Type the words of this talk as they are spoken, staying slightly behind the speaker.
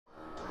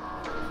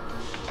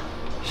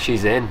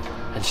she's in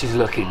and she's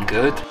looking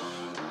good.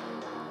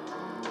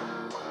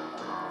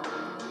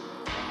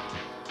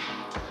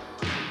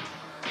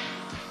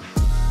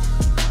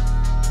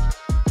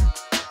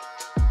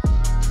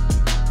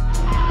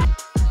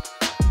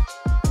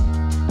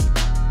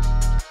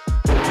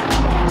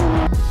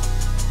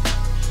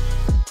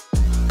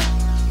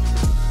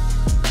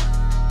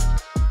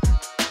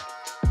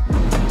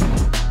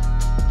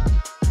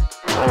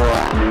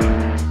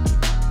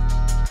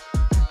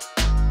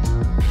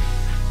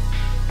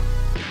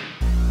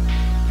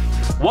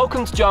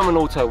 Welcome to German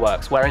Auto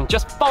Werks, where in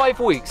just 5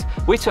 weeks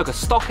we took a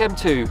stock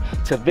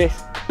M2 to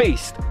this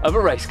beast of a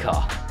race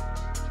car.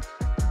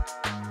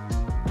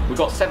 We've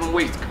got 7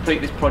 weeks to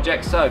complete this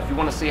project, so if you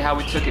want to see how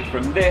we took it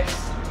from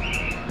this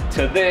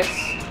to this,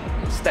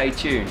 stay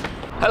tuned.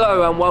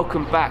 Hello and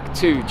welcome back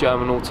to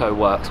German Auto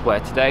Werks, where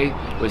today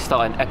we're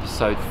starting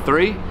episode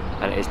 3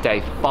 and it is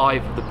day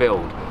 5 of the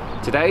build.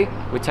 Today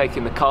we're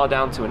taking the car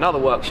down to another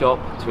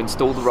workshop to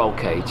install the roll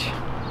cage.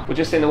 We're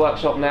just in the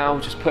workshop now,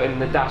 just putting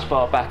the dash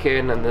bar back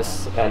in and the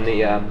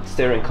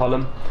steering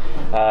column.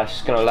 It's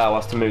just going to allow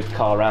us to move the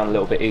car around a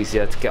little bit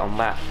easier to get on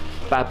that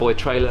bad boy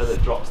trailer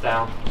that drops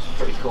down, which is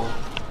pretty cool.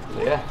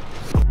 So yeah.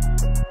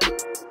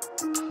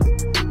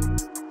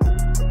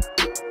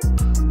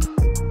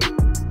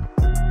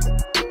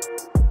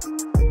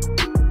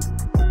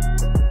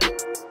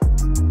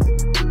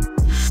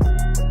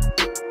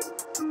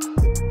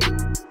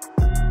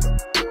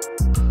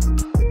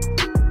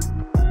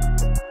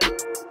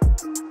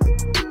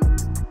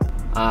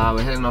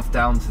 We're heading off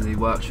down to the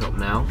workshop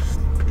now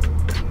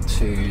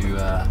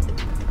to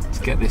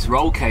get this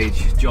roll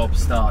cage job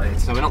started.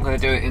 So we're not going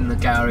to do it in the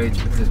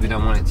garage because we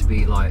don't want it to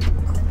be like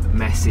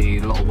messy,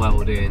 a lot of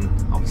welding.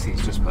 Obviously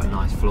he's just put a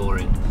nice floor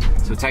in.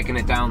 So we're taking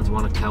it down to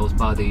one of Kel's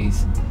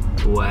buddies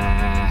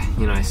where,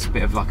 you know, it's a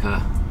bit of like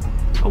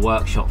a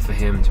workshop for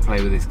him to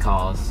play with his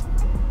cars.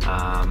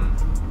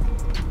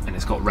 And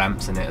it's got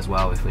ramps in it as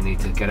well. If we need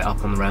to get it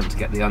up on the ramp to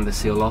get the under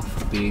seal off,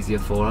 it'll be easier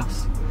for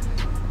us.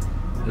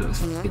 It looks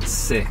fucking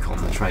sick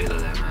on the trailer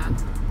there, man.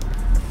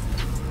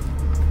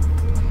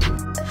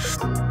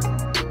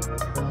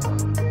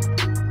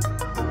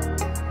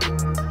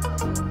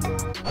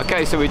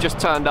 Okay, so we just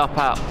turned up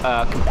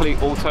at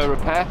Complete Auto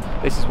Repair.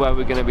 This is where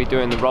we're going to be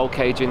doing the roll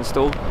cage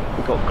install.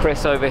 We've got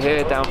Chris over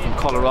here down from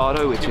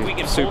Colorado, which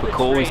is super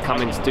cool. He's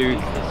coming to do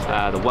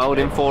the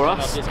welding for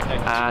us.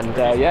 And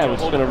yeah, we're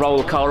just going to roll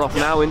the car off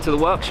now into the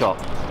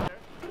workshop.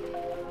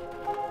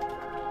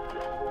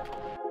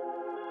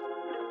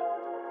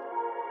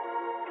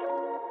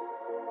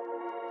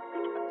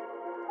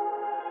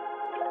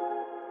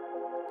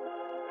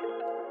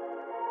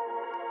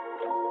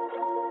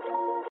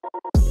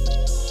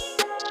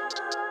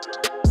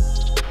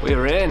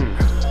 We're in.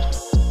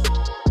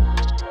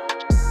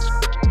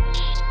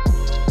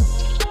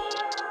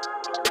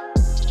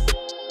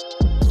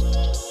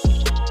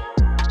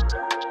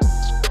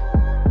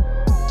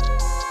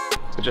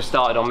 We just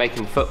started on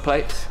making foot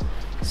plates.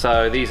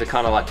 So these are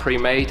kind of like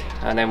pre-made,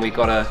 and then we've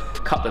got to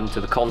cut them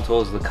to the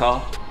contours of the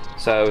car.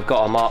 So we've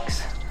got our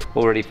marks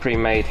already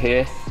pre-made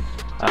here.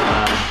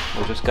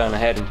 We're just going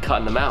ahead and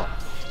cutting them out.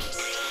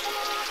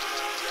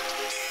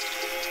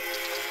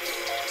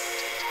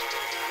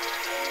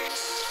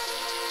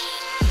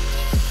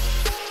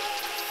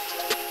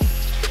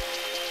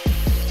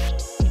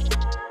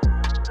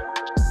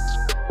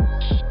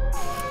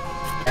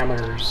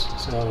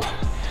 So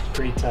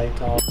pretty tight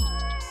all.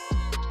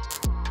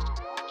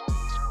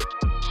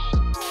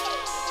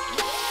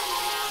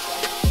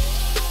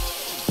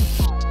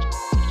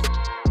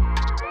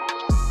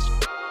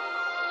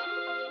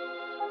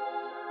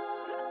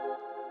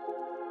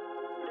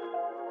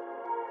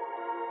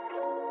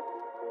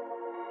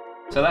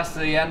 So that's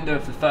the end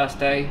of the first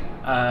day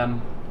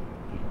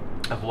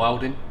of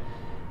welding.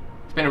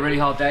 It's been a really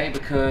hard day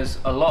because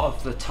a lot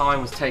of the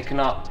time was taken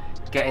up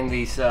getting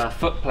these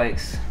foot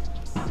plates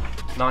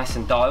nice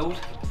and dialed,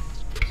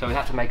 so we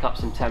have to make up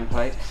some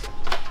templates.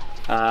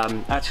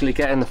 Actually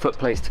getting the foot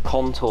plates to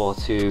contour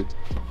to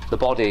the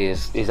body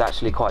is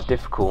actually quite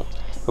difficult,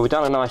 but we've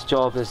done a nice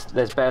job.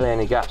 There's barely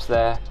any gaps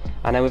there,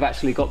 and then we've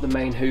actually got the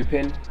main hoop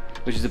in,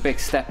 which is a big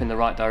step in the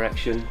right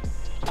direction.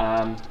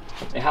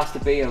 It has to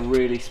be a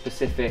really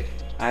specific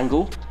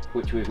angle,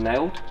 which we've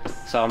nailed,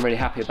 so I'm really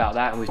happy about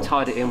that, and we've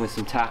tied it in with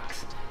some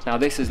tacks. Now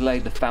this has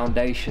laid the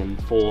foundation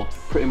for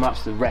pretty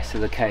much the rest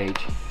of the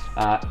cage.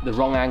 The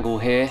wrong angle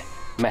here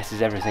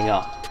messes everything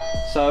up.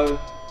 So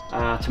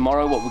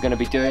tomorrow what we're going to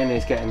be doing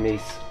is getting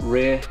these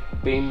rear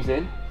beams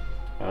in,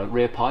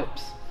 rear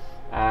pipes,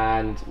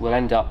 and we'll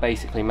end up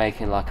basically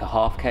making like a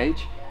half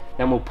cage.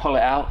 Then we'll pull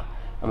it out,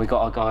 and we've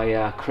got our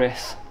guy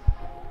Chris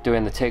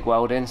doing the TIG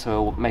welding,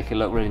 so we'll make it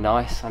look really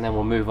nice, and then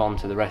we'll move on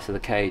to the rest of the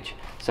cage.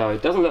 So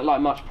it doesn't look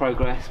like much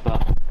progress,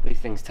 but these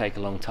things take a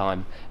long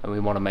time, and we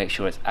want to make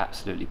sure it's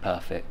absolutely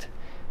perfect.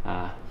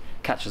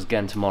 Catch us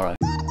again tomorrow.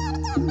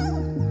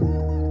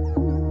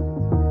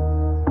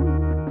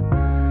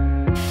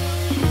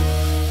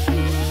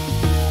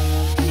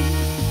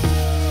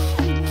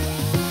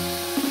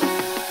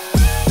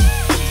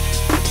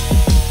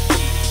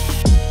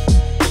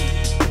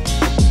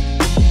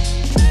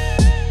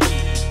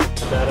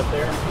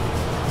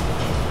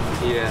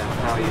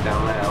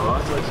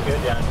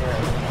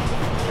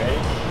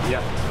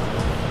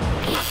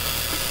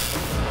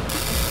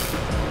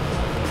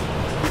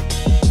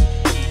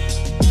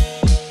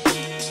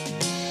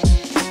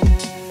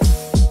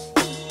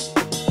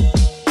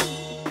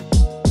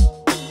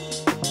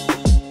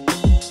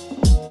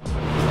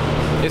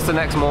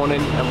 next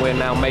morning and we're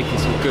now making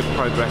some good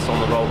progress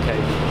on the roll cage.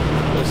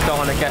 We're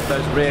starting to get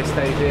those rear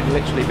stays in,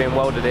 literally being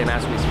welded in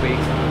as we speak.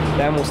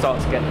 Then we'll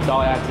start to get the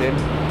diags in.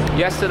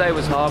 Yesterday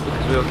was hard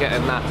because we were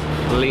getting that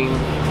lean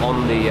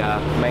on the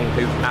main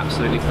hoop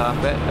absolutely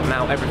perfect, and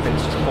now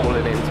everything's just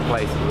falling into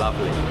place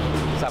lovely.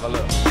 Let's have a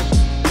look.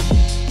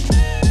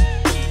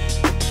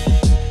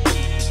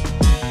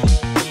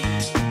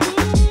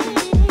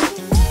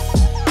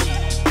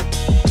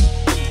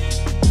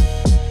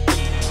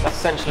 That's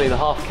essentially the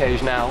half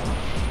cage now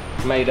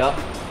made up,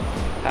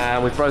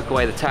 and we've broke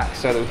away the tack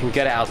so that we can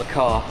get it out of the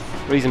car.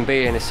 Reason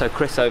being is so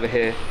Chris over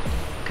here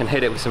can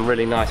hit it with some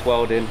really nice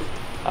welding.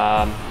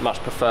 Much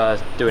prefer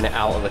doing it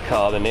out of the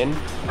car than in.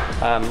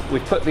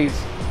 We've put these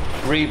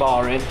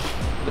rebar in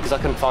because I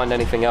couldn't find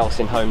anything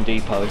else in Home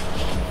Depot.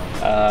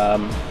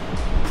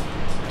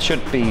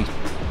 Should be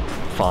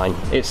fine.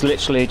 It's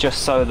literally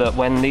just so that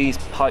when these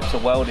pipes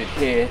are welded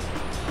here,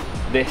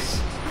 this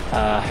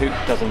hoop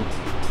doesn't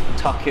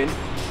tuck in,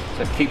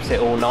 so it keeps it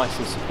all nice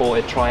and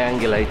supported,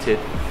 triangulated,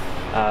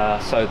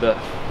 so that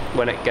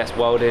when it gets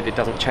welded it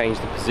doesn't change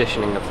the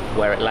positioning of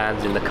where it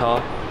lands in the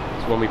car.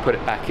 So when we put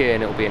it back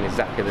in, it will be in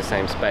exactly the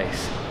same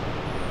space.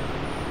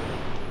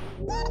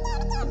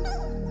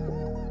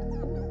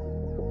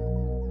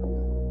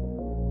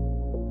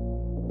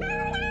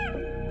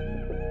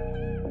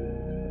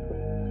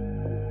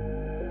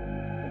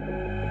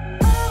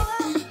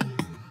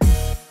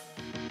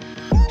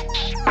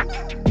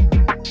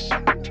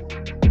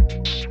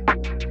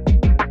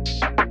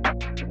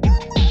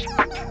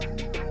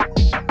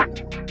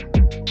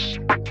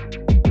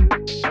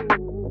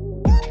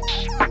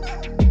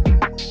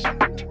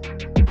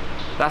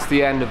 That's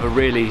the end of a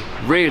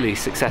really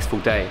successful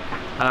day.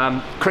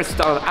 Chris has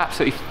done an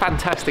absolutely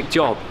fantastic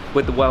job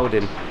with the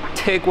welding.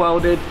 TIG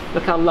welded,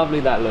 look how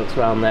lovely that looks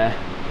around there.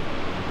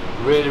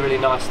 Really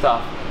nice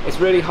stuff. It's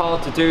really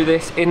hard to do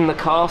this in the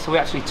car, so we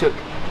actually took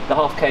the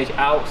half cage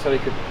out so we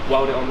could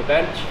weld it on the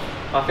bench.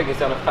 I think he's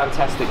done a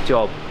fantastic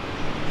job.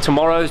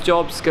 Tomorrow's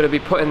job's going to be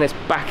putting this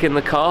back in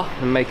the car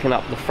and making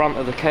up the front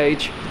of the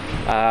cage,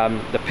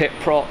 the pit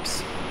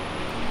props,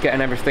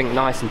 getting everything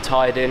nice and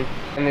tied in,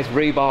 and this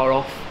rebar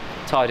off.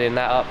 Tidying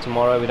that up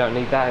tomorrow, we don't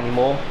need that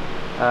anymore.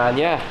 And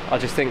yeah, I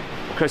just think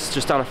Chris has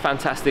just done a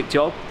fantastic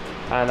job,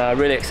 and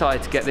really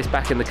excited to get this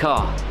back in the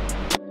car.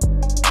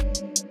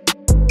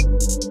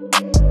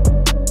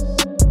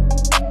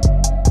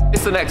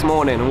 It's the next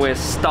morning and we're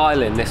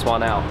styling this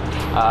one out.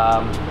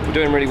 We're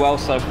doing really well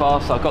so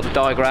far, so I've got the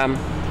diagram.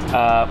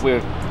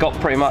 We've got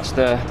pretty much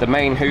the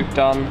main hoop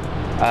done.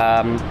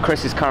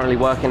 Chris is currently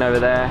working over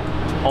there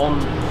on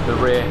the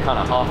rear kind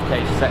of half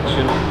cage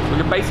section.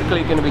 We're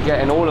basically going to be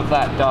getting all of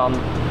that done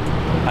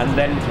and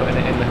then putting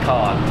it in the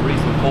car. The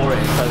reason for it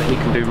is so that he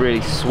can do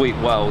really sweet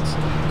welds.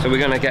 So we're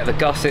going to get the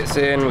gussets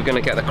in, we're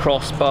going to get the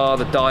crossbar,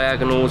 the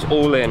diagonals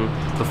all in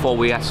before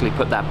we actually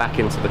put that back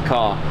into the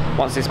car.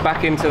 Once it's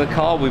back into the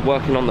car, we're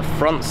working on the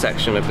front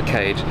section of the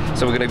cage.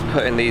 So we're going to be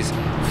putting these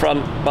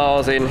front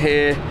bars in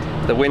here,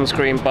 the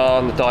windscreen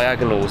bar and the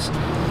diagonals.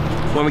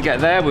 When we get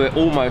there, we're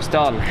almost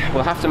done.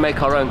 We'll have to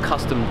make our own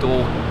custom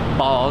door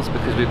bars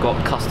because we've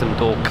got custom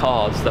door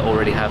cards that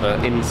already have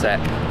an inset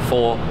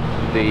for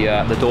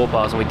the door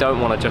bars, and we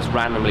don't want to just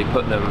randomly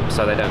put them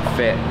so they don't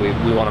fit.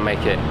 We want to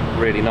make it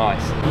really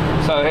nice.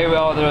 So here we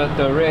are,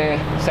 the rear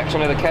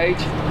section of the cage.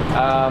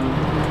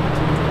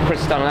 Chris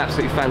has done an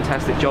absolutely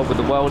fantastic job with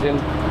the welding.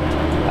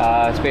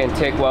 It's being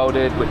TIG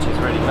welded, which is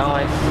really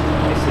nice.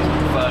 This is the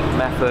preferred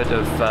method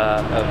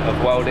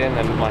of welding,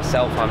 and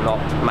myself, I'm not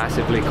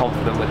massively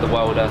confident with the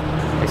welder.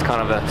 It's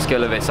kind of a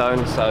skill of its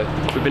own, so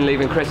we've been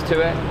leaving Chris to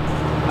it,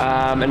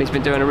 and he's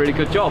been doing a really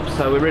good job,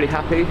 so we're really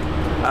happy.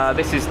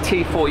 This is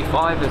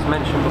T45 as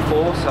mentioned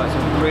before, so it's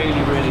a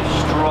really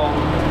strong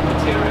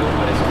material,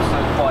 but it's also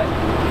quite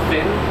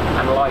thin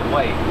and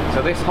lightweight.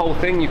 So this whole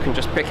thing, you can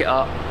just pick it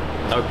up,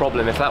 no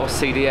problem. If that was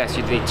CDS,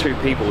 you'd need 2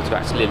 people to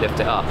actually lift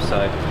it up.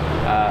 So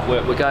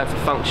we're going for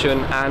function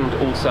and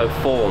also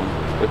form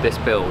with this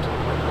build.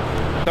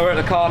 So we're at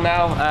the car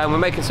now, we're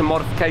making some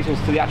modifications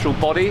to the actual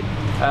body.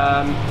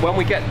 When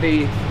we get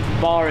the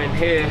bar in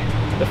here,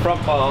 the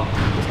front bar,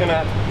 it's going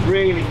to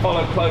really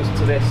follow close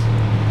to this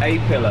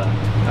A-pillar.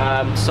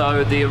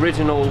 So the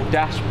original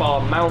dash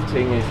bar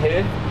mounting is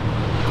here,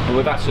 and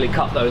we've actually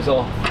cut those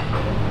off.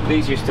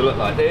 These used to look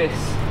like this,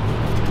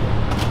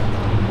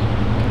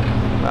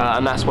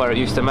 and that's where it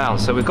used to mount.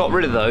 So we've got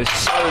rid of those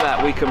so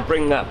that we can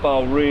bring that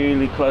bar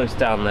really close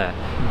down there,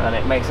 and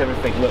it makes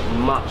everything look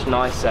much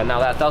nicer. Now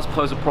that does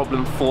pose a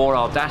problem for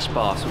our dash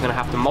bar, so we're going to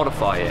have to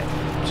modify it,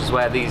 which is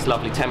where these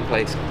lovely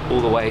templates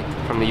all the way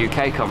from the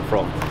UK come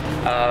from.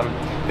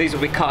 These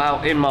will be cut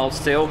out in mild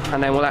steel,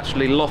 and then we'll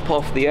actually lop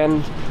off the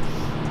end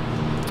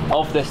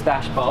of this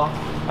dash bar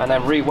and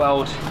then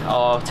re-weld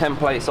our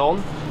templates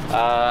on,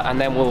 and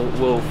then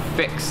we'll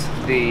fix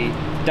the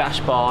dash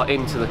bar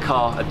into the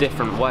car a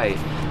different way.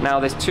 Now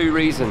there's 2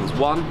 reasons.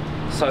 One,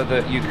 so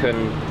that you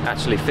can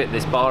actually fit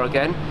this bar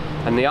again,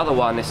 and the other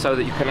one is so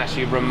that you can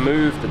actually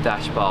remove the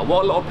dash bar.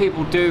 What a lot of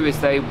people do is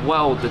they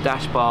weld the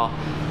dash bar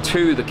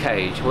to the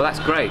cage. Well, that's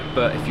great,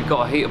 but if you've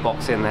got a heater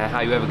box in there, how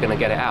are you ever going to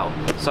get it out?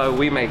 So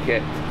we make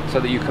it so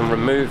that you can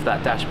remove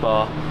that dash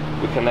bar.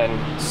 We can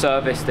then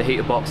service the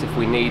heater box if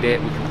we need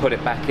it. We can put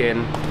it back in,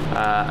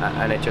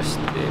 and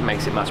it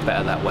makes it much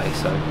better that way.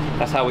 So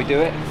that's how we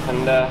do it.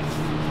 And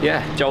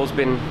yeah, Joel's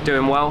been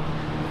doing well,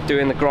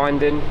 doing the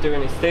grinding,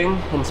 doing his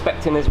thing,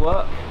 inspecting his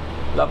work.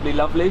 Lovely,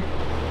 lovely.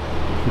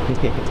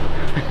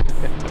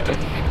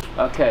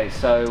 Okay,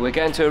 so we're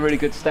getting to a really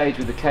good stage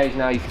with the cage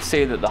now. You can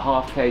see that the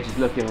half cage is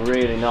looking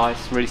really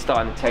nice, really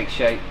starting to take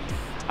shape.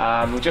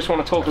 We just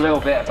want to talk a little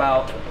bit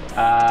about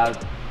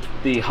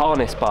the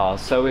harness bars.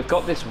 So we've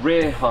got this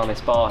rear harness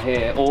bar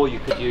here, or you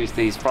could use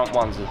these front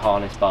ones as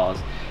harness bars.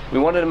 We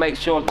wanted to make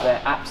sure that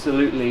they're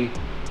absolutely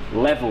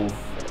level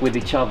with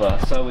each other.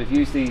 So we've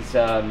used these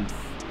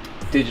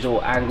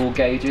digital angle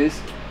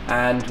gauges,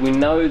 and we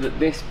know that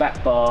this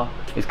back bar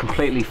is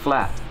completely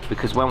flat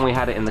because when we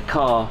had it in the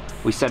car,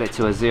 we set it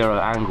to a 0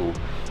 angle.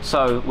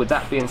 So with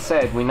that being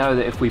said, we know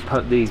that if we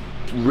put these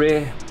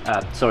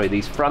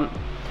these front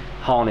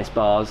harness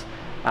bars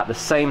at the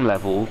same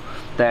level,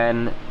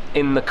 then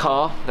in the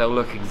car they'll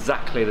look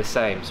exactly the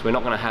same. So we're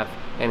not going to have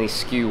any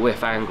skew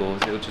whiff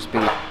angles, it'll just be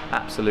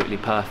absolutely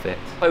perfect.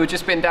 So we've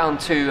just been down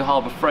to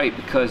Harbour Freight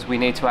because we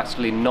need to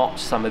actually notch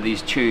some of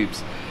these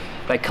tubes.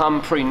 They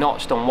come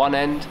pre-notched on one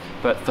end,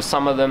 but for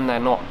some of them they're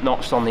not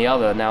notched on the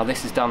other. Now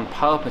this is done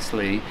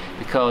purposely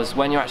because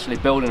when you're actually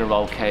building a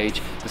roll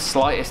cage, the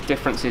slightest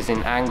differences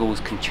in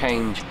angles can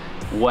change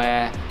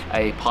where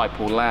a pipe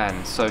will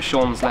land. So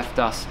Sean's left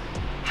us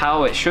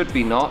how it should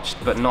be notched,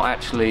 but not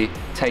actually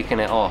taking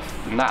it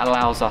off, and that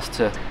allows us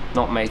to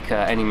not make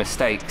any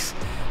mistakes,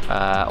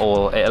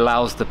 or it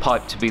allows the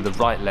pipe to be the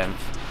right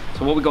length.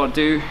 So what we've got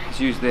to do is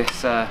use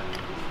this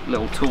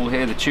little tool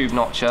here, the tube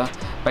notcher.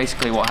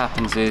 Basically what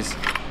happens is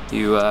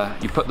you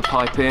put the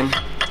pipe in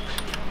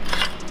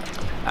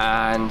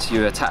and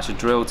you attach a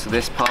drill to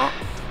this part,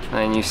 and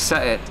then you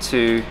set it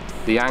to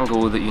the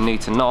angle that you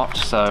need to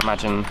notch. So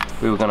imagine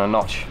we were going to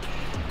notch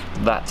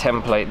that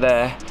template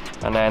there,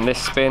 and then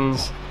this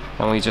spins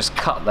and we just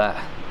cut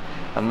that,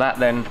 and that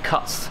then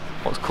cuts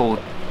what's called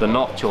the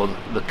notch or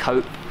the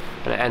cope,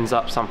 and it ends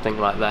up something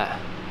like that.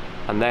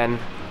 And then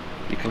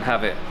you can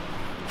have it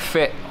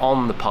fit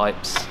on the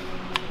pipes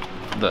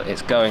that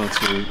it's going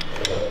to.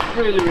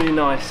 Really, really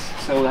nice.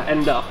 So we'll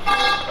end up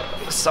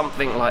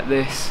something like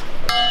this.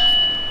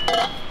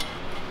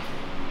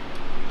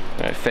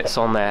 And it fits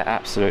on there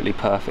absolutely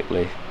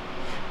perfectly,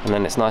 and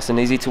then it's nice and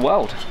easy to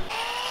weld.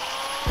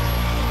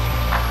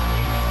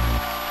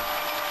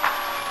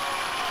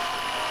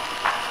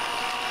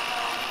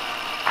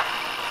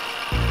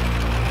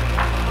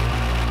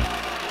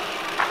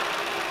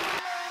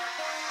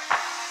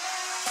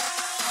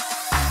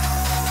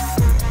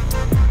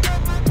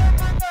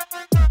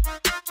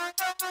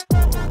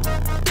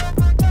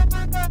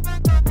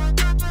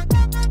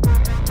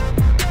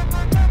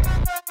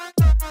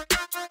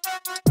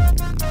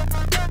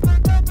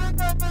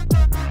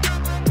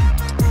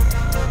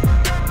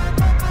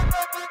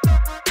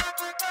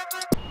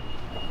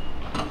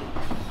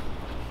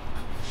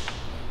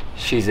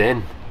 She's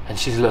in, and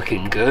she's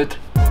looking good.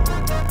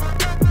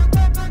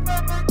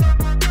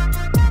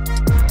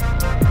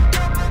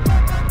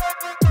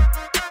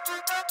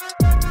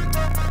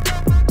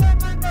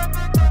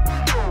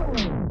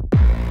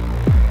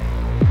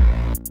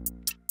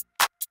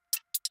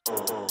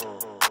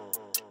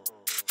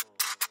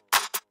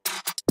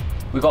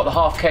 We've got the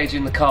half cage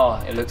in the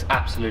car. It looks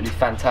absolutely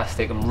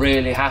fantastic. I'm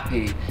really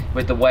happy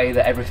with the way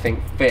that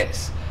everything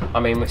fits.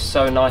 I mean, it's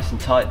so nice and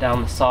tight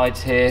down the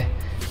sides here.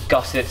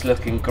 Gussets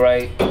looking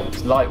great.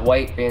 It's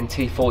lightweight, being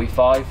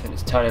T45, and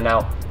it's turning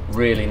out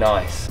really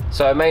nice.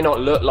 So it may not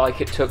look like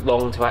it took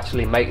long to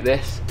actually make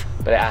this,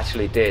 but it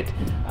actually did.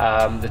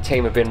 The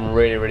team have been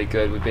really, really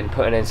good. We've been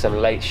putting in some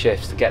late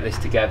shifts to get this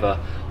together.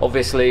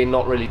 Obviously,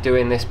 not really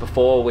doing this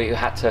before, we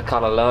had to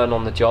kind of learn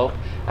on the job,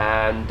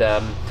 and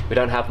we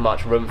don't have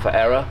much room for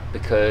error,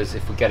 because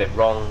if we get it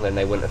wrong, then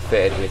they wouldn't have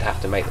fitted. We'd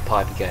have to make the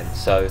pipe again.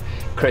 So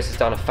Chris has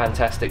done a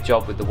fantastic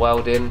job with the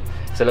welding.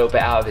 It's a little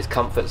bit out of his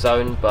comfort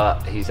zone,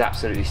 but he's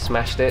absolutely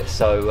smashed it.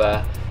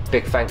 So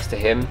big thanks to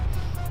him.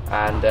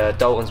 And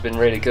Dalton's been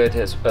really good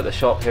at the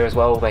shop here as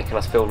well, making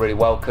us feel really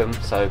welcome,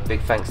 so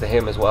big thanks to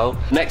him as well.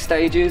 Next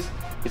stages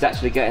is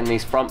actually getting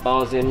these front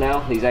bars in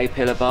now, these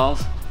A-pillar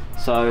bars.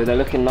 So they're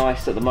looking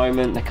nice at the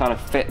moment. They kind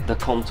of fit the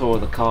contour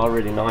of the car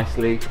really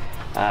nicely.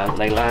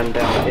 They land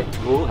down here.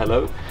 Oh,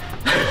 hello.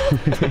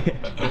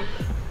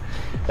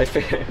 They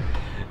fit.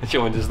 Do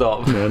you want me to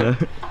stop? No.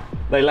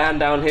 They land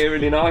down here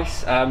really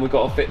nice. We've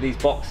got to fit these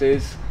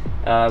boxes,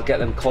 get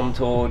them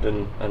contoured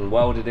and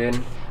welded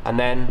in, and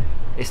then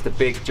it's the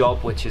big job,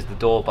 which is the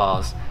door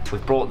bars.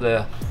 We've brought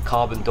the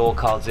carbon door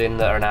cards in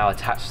that are now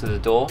attached to the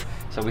door,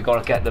 so we've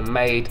got to get them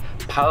made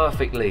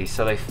perfectly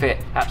so they fit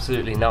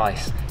absolutely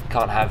nice.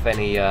 Can't have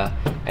any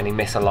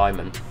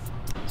misalignment.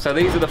 So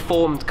these are the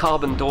formed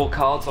carbon door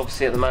cards.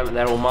 Obviously at the moment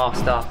they're all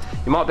masked up.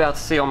 You might be able to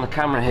see on the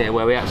camera here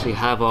where we actually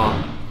have our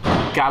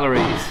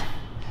galleries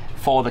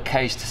for the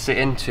cage to sit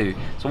into.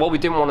 So what we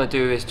didn't want to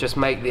do is just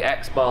make the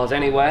X bars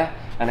anywhere,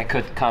 and it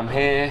could come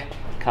here,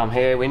 come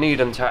here. We need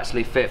them to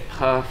actually fit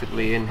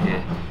perfectly in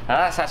here. Now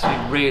that's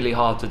actually really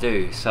hard to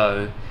do,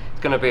 so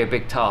it's going to be a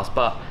big task,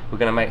 but we're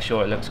going to make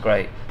sure it looks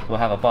great. We'll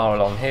have a bar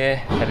along here,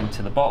 heading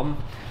to the bottom,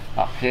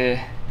 up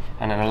here,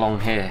 and then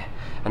along here.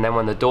 And then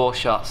when the door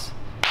shuts,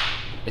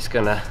 it's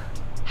going to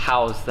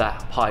house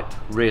that pipe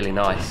really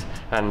nice.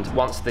 And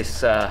once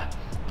this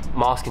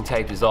masking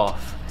tape is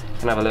off, you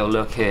can have a little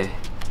look here.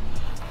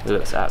 It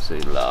looks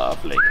absolutely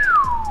lovely.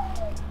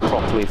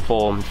 Properly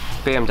formed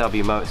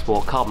BMW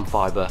Motorsport carbon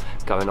fibre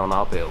going on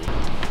our build.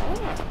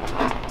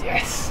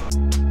 Yes!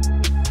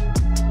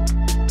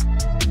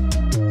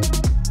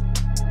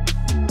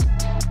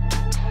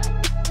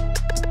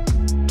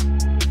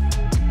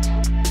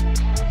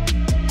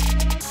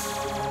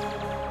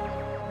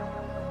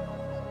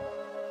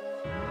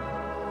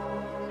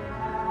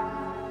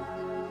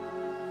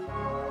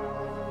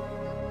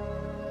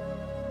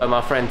 My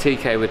friend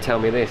TK would tell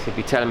me this. He'd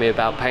be telling me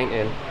about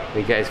painting, and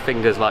he'd get his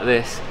fingers like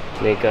this,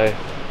 and he'd go,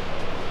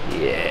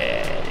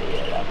 yeah,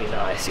 that'd be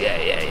nice, yeah.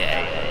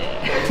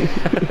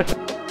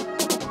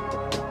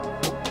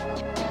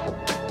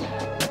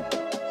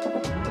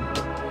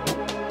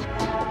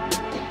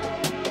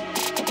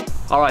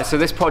 Alright, so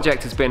this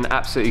project has been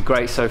absolutely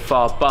great so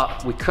far,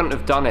 but we couldn't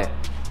have done it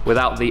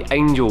without the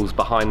angels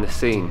behind the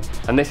scene.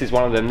 And this is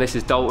one of them. This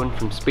is Dalton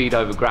from Speed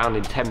Over Ground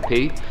in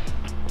Tempe.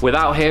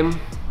 Without him,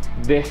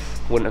 this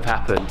wouldn't have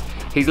happened.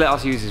 He's let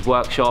us use his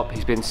workshop.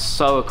 He's been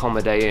so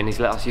accommodating. He's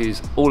let us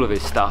use all of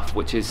his stuff,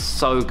 which is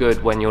so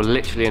good when you're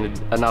literally in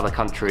another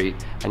country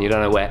and you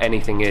don't know where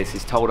anything is.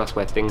 He's told us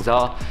where things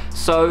are.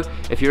 So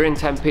if you're in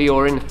Tempe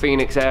or in the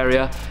Phoenix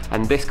area,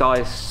 and this guy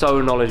is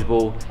so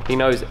knowledgeable, he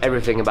knows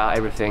everything about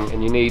everything,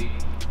 and you need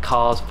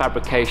cars,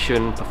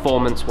 fabrication,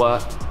 performance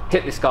work,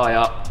 hit this guy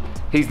up.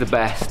 He's the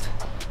best.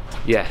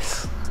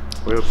 Yes.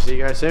 We'll see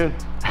you guys soon.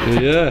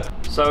 Yeah.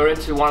 So we're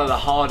into one of the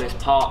hardest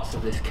parts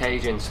of this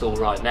cage install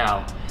right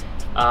now.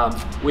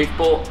 We've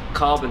bought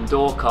carbon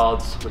door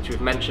cards, which we've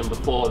mentioned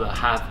before, that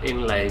have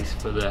inlays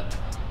for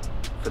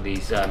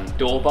these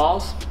door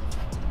bars.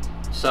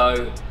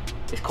 So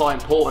it's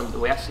quite important that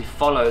we actually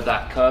follow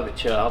that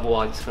curvature,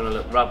 otherwise it's going to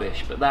look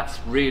rubbish, but that's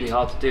really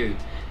hard to do.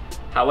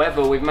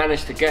 However, we've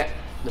managed to get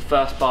the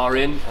first bar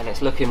in and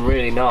it's looking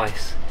really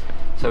nice.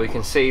 So we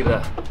can see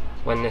that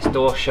when this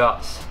door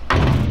shuts,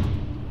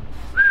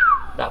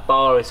 that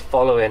bar is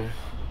following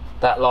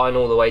that line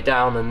all the way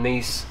down, and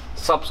these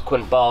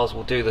subsequent bars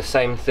will do the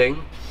same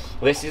thing.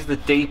 This is the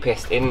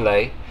deepest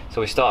inlay, so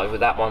we started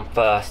with that one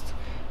first.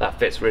 That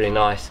fits really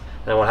nice.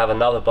 And then we'll have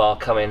another bar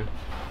coming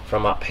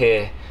from up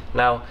here.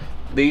 Now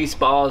these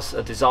bars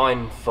are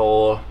designed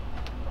for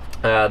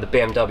the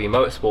BMW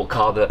Motorsport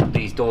car that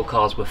these door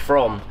cars were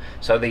from,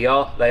 so they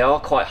are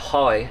quite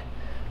high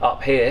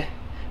up here,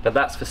 but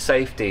that's for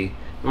safety.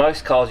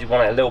 Most cars you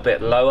want it a little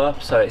bit lower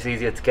so it's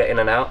easier to get in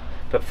and out,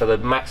 but for the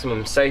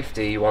maximum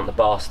safety you want the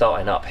bar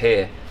starting up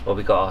here where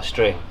we got our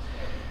string.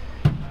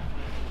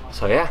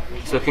 So yeah,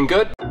 it's looking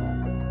good.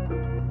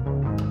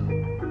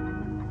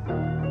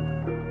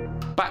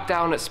 Back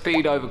down at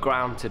Speed Over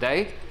Ground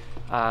today.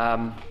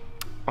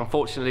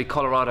 Unfortunately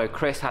Colorado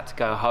Chris had to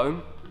go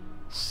home,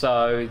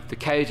 so the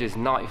cage is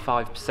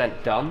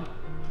 95% done,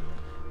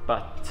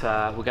 but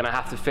we're going to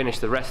have to finish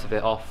the rest of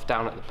it off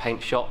down at the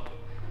paint shop,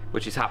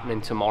 which is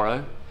happening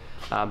tomorrow.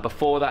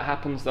 Before that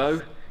happens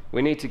though,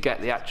 we need to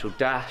get the actual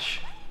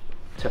dash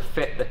to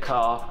fit the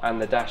car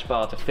and the dash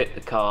bar to fit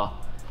the car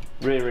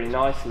really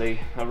nicely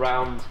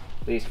around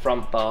these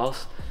front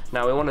bars.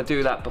 Now we want to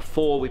do that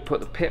before we put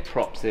the pit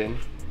props in,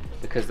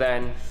 because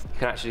then you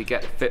can actually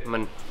get the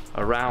fitment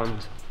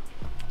around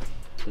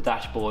the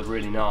dashboard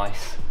really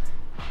nice,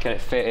 get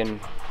it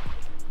fitting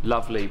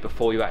lovely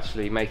before you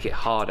actually make it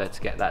harder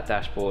to get that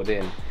dashboard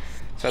in.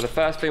 So the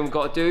first thing we've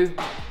got to do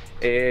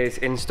is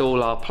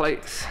install our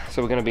plates.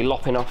 So we're going to be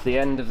lopping off the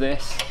end of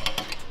this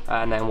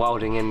and then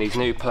welding in these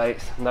new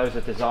plates, and those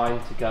are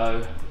designed to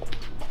go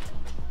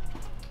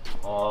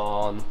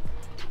on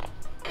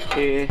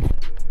here,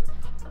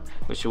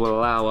 which will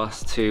allow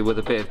us to, with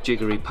a bit of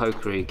jiggery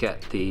pokery,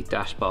 get the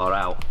dash bar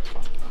out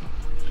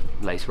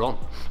later on,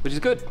 which is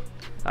good.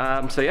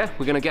 So yeah,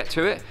 we're going to get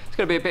to it. It's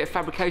going to be a bit of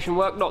fabrication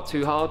work, not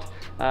too hard,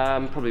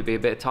 probably be a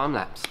bit of time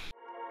lapse.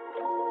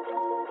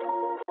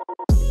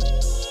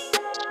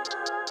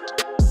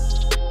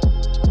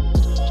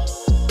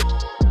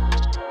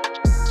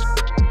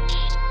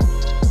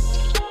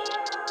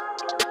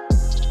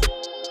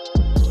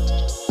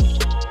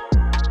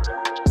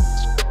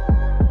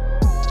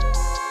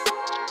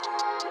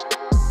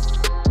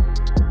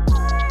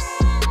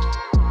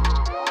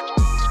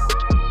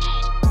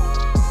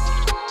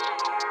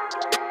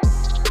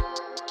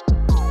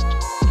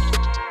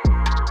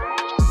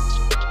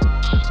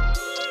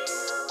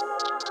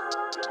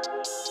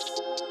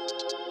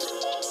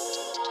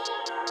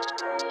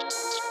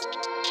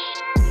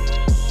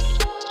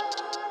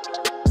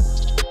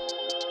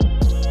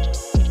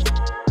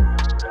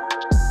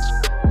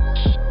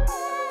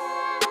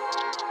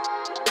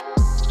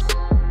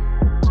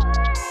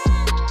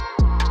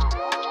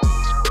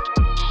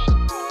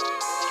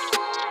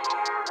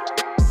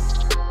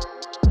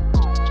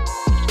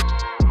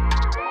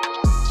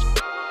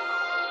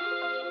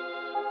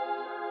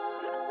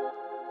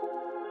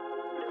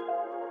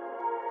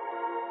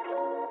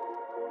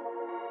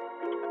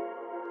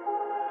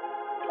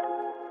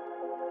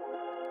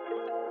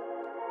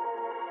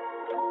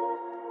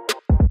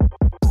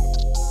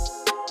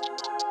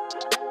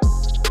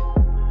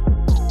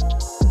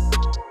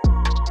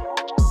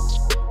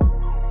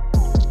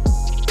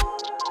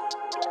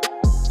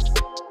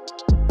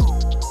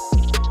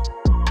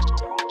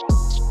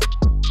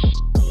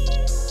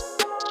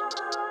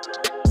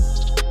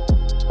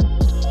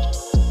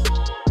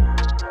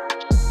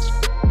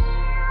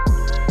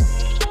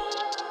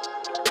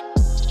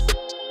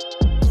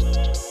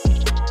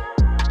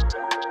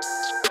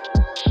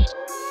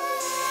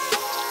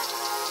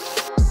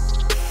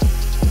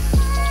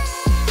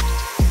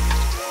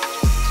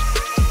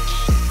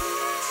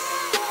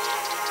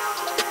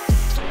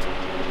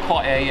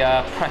 quite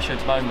a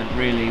pressured moment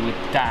really with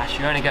the dash.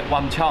 You only get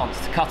one chance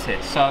to cut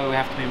it, so we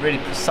have to be really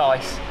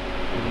precise.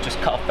 We can just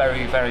cut off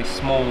very, very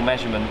small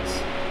measurements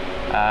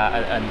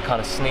and kind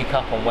of sneak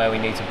up on where we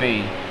need to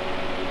be.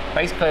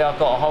 Basically, I've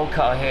got a hole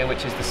cutter here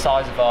which is the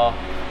size of our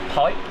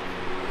pipe,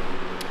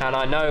 and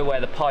I know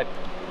where the pipe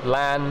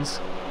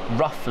lands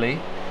roughly.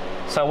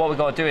 So what we've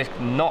got to do is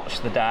notch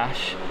the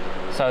dash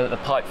so that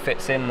the pipe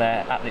fits in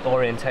there at the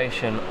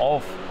orientation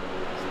of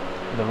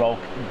the roll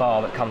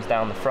bar that comes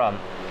down the front.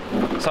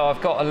 So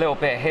I've got a little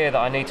bit here that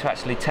I need to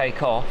actually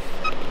take off,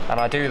 and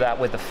I do that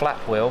with the flap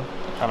wheel,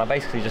 and I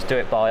basically just do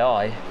it by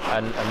eye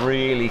and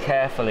really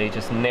carefully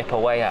just nip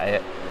away at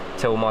it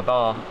till my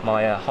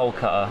hole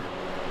cutter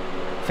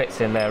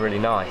fits in there really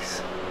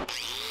nice.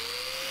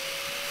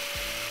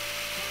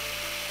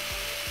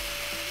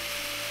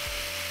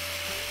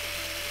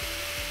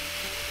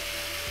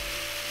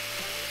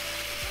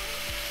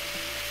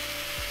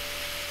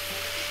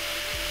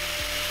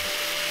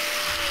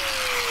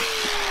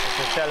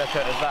 It's as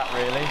delicate as that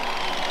really.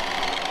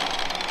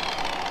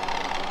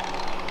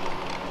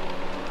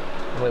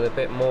 With a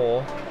bit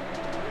more,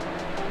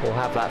 we'll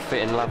have that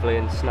fitting lovely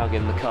and snug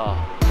in the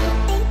car.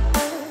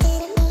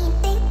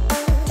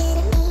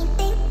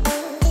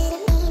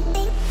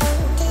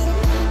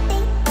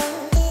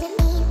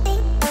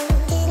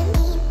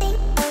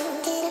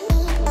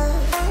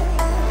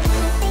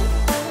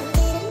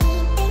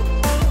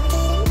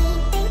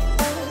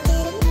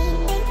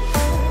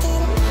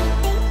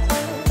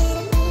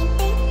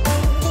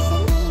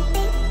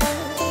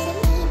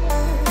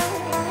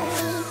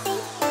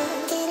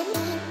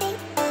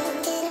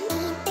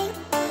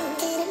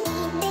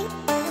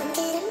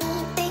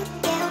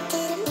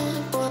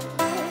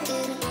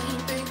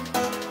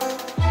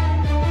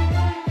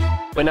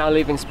 We're now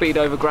leaving Speed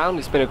Overground.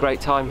 It's been a great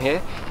time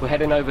here. We're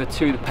heading over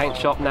to the paint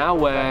shop now,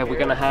 where we're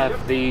going to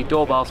have the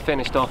door bars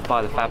finished off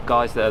by the fab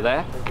guys that are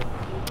there.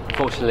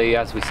 Unfortunately,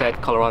 as we said,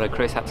 Colorado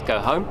Chris had to go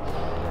home.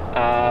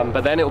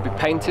 But then it will be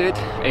painted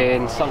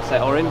in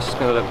Sunset Orange. It's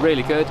going to look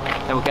really good.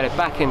 Then we'll get it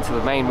back into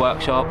the main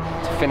workshop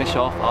to finish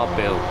off our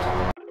build.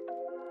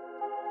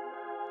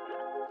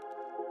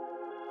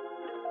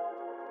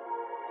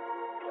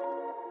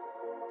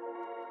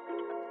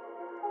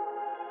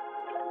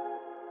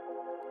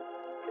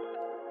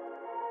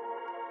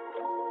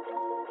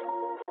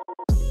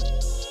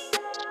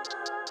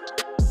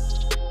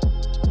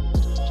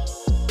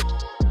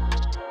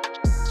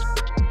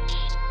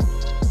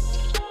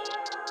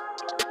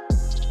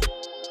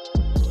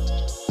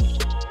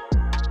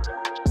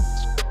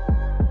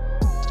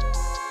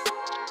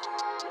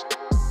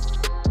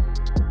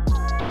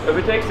 If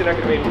it takes an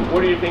extra, I mean,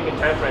 what are you thinking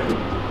time frame?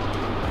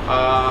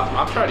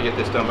 I'm trying to get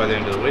this done by the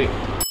end of the week.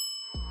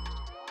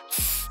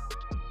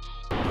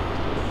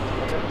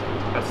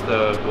 That's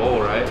the goal,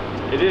 right?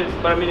 It is,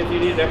 but I mean, if you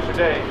need an extra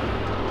day,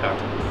 Yeah.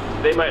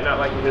 they might not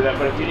like to do that,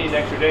 but if you need an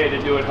extra day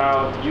to do it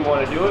how you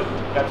want to do it,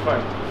 that's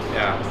fine.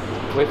 Yeah.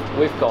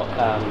 We've got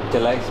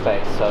delay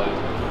space, so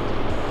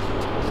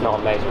it's not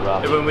a major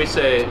rush. And when we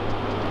say...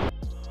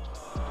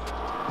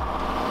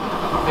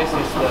 This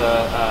is the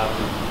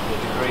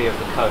degree of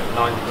the coat,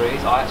 9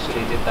 degrees. I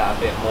actually did that a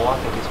bit more. I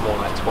think it's more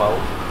like 12.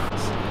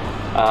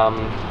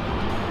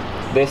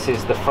 This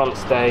is the front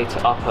stay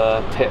to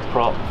upper pit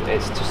prop.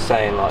 It's just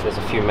saying like there's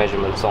a few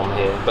measurements on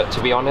here, but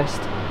to be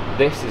honest,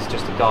 this is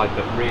just a guide,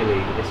 but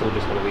really it's all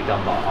just going to be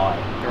done by eye.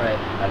 Right.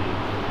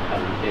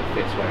 And it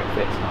fits where it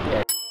fits.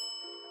 Yeah.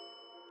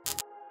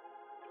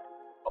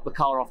 The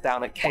car off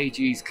down at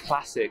KG's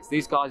Classics.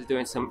 These guys are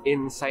doing some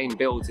insane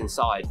builds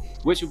inside,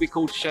 which will be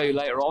cool to show you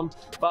later on,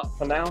 but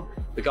for now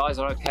the guys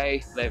are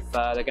okay. They're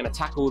going to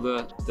tackle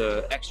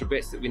the extra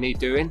bits that we need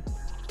doing,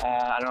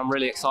 and I'm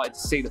really excited to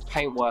see the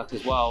paintwork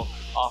as well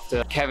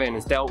after Kevin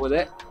has dealt with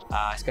it.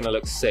 It's going to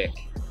look sick.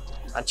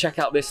 And check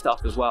out this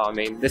stuff as well. I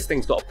mean, this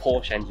thing's got a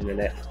Porsche engine in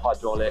it,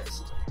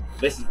 hydraulics.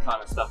 This is the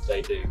kind of stuff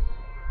they do.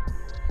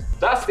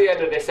 That's the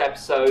end of this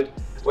episode.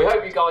 We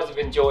hope you guys have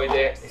enjoyed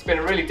it. It's been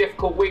a really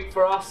difficult week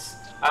for us,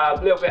 a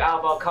little bit out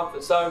of our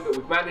comfort zone, but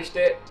we've managed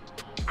it.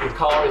 The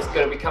car is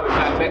going to be coming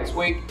back next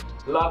week,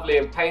 lovely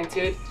and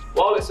painted.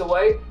 While it's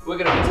away, we're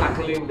going to be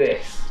tackling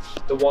this,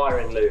 the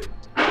wiring loom.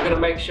 We're going to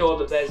make sure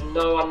that there's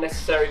no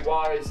unnecessary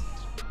wires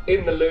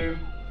in the loom.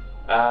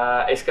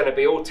 It's going to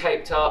be all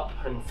taped up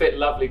and fit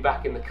lovely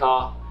back in the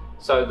car,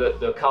 so that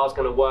the car's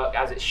going to work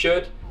as it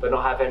should, but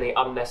not have any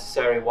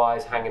unnecessary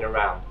wires hanging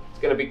around. It's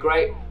going to be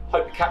great.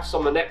 Hope you catch us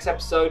on the next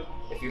episode.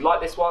 If you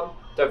like this one,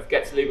 don't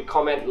forget to leave a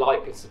comment,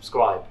 like and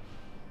subscribe.